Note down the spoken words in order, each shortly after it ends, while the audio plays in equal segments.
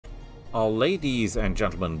Ladies and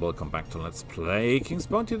gentlemen, welcome back to Let's Play King's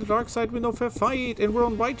Bounty: The Dark Side with no fair fight. And we're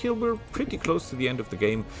on Whitehill. We're pretty close to the end of the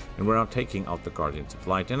game, and we're now taking out the Guardians of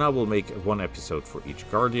Light. And I will make one episode for each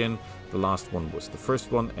Guardian. The last one was the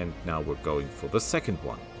first one, and now we're going for the second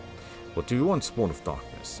one. What do you want, Spawn of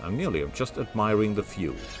Darkness? I'm just admiring the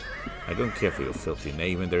view. I don't care for your filthy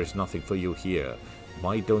name, and there's nothing for you here.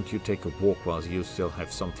 Why don't you take a walk while you still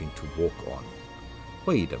have something to walk on?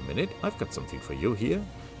 Wait a minute, I've got something for you here.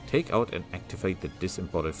 Take out and activate the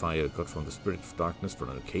disembodifier got from the Spirit of Darkness for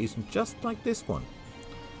an occasion just like this one.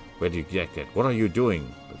 Where did you get that? What are you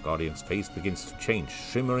doing? The Guardian's face begins to change,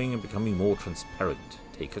 shimmering and becoming more transparent.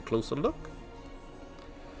 Take a closer look.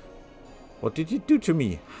 What did you do to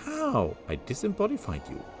me? How? I disembodified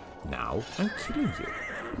you. Now I'm killing you.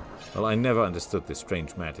 Well, I never understood this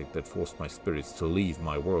strange magic that forced my spirits to leave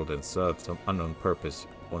my world and serve some unknown purpose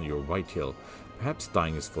on your Whitehill. Perhaps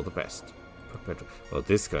dying is for the best. Well,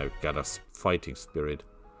 this guy got a fighting spirit.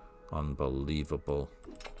 Unbelievable.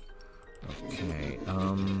 Okay,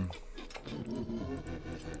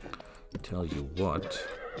 tell you what.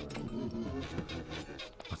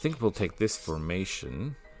 I think we'll take this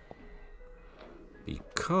formation.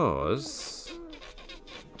 Because...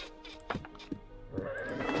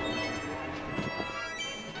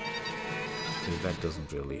 okay, that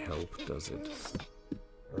doesn't really help, does it?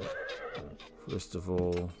 First of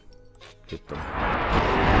all... hit them hard.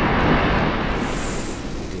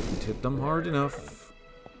 Didn't hit them hard enough.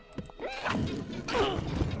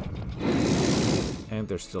 And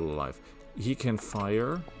they're still alive. He can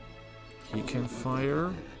fire. He can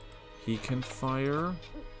fire. He can fire.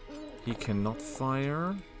 He cannot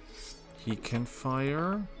fire. He can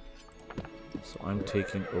fire. So I'm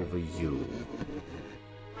taking over you.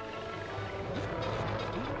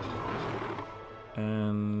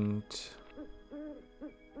 And...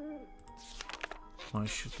 I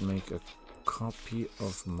should make a copy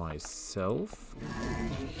of myself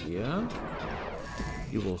here.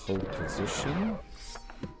 You will hold position.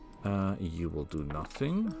 You will do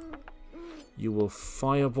nothing. You will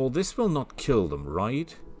fireball. This will not kill them,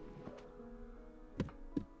 right?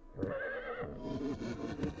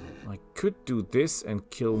 I could do this and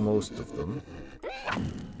kill most of them.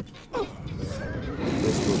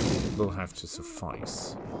 This will have to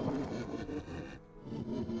suffice.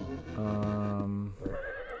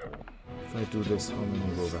 If I do this, how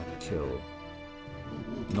many will that kill?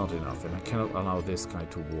 Not enough, and I cannot allow this guy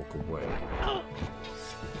to walk away.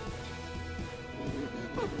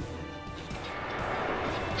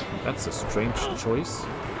 That's a strange choice,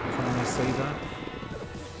 if I may say that.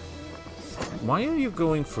 Why are you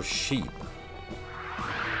going for sheep?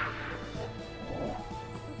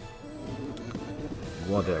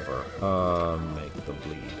 Whatever. Make the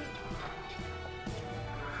bleed.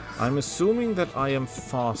 I'm assuming that I am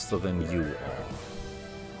faster than you are.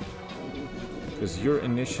 Because your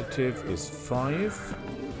initiative is 5.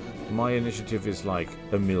 My initiative is like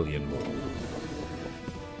 1,000,000 more.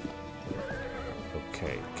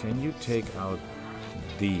 Okay, can you take out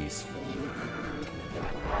these for me?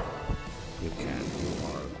 You can. You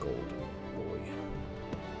are a golden boy.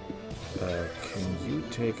 Can you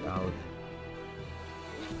take out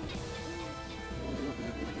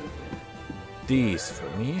these for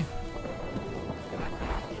me?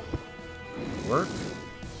 Work.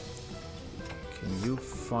 Can you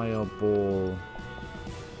fireball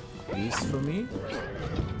these for me?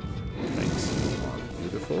 Thanks. You are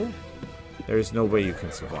beautiful. There is no way you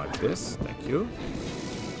can survive this. Thank you.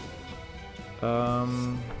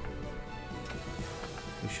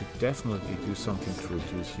 We should definitely do something to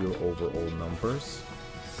reduce your overall numbers.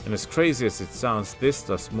 And as crazy as it sounds, this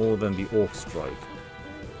does more than the Orc Strike.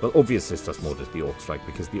 Well, obviously this does more than the Orc Strike,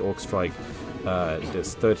 because the Orc Strike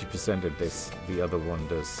does 30% and the other one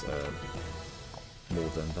does more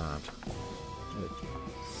than that.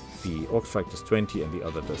 The Orc Strike does 20 and the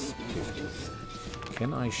other does 50.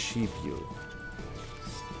 Can I sheep you?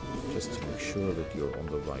 Just to make sure that you're on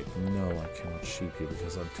the right... No, I cannot sheep you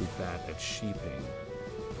because I'm too bad at sheeping.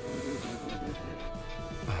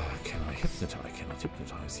 Can I hypnotize? I cannot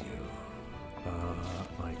hypnotize you.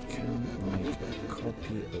 I can make a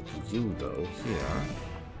copy of you, though, here,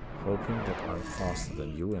 hoping that I'm faster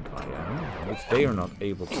than you, and I am. And if they are not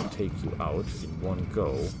able to take you out in one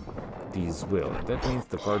go, these will. And that means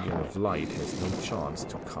the Guardian of Light has no chance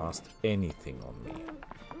to cast anything on me.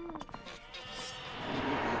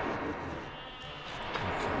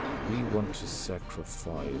 Okay, we want to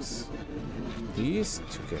sacrifice these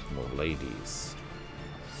to get more ladies.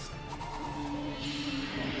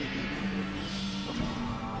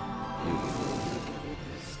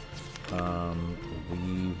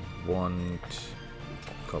 We want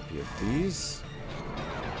copy of these.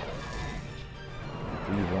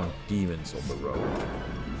 We want demons on the road.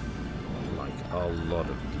 Like a lot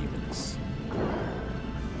of demons.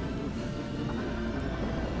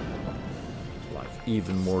 Like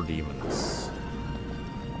even more demons.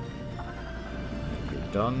 And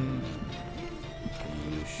you're done.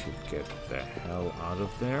 You should get the hell out of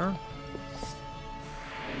there.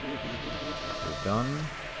 You're done.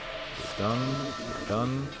 You're done. You're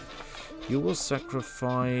done. You will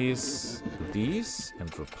sacrifice these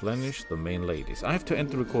and replenish the main ladies. I have to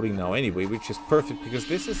end the recording now anyway, which is perfect because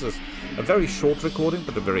this is a very short recording,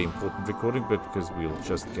 but a very important recording, but because we'll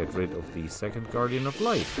just get rid of the second Guardian of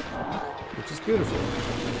Light, which is beautiful.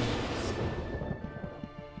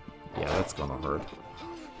 Yeah, that's gonna hurt.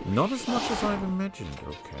 Not as much as I've imagined,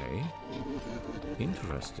 okay.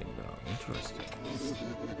 Interesting though, interesting.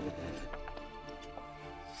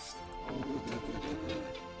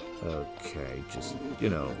 Okay, just, you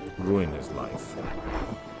know, ruin his life.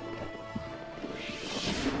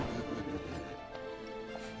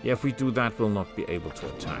 Yeah, if we do that, we'll not be able to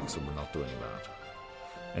attack, so we're not doing that.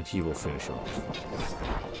 And he will finish off.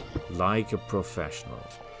 Like a professional.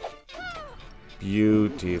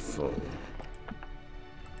 Beautiful.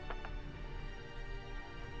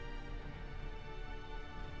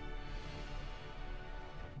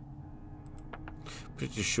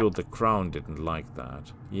 Pretty sure the Crown didn't like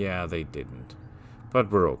that. Yeah, they didn't. But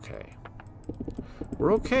we're okay.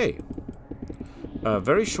 We're okay.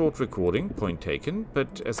 Very short recording, point taken.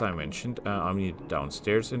 But as I mentioned, I'm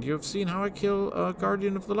downstairs and you've seen how I kill a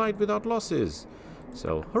Guardian of the Light without losses.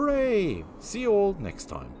 So, hooray! See you all next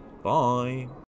time. Bye!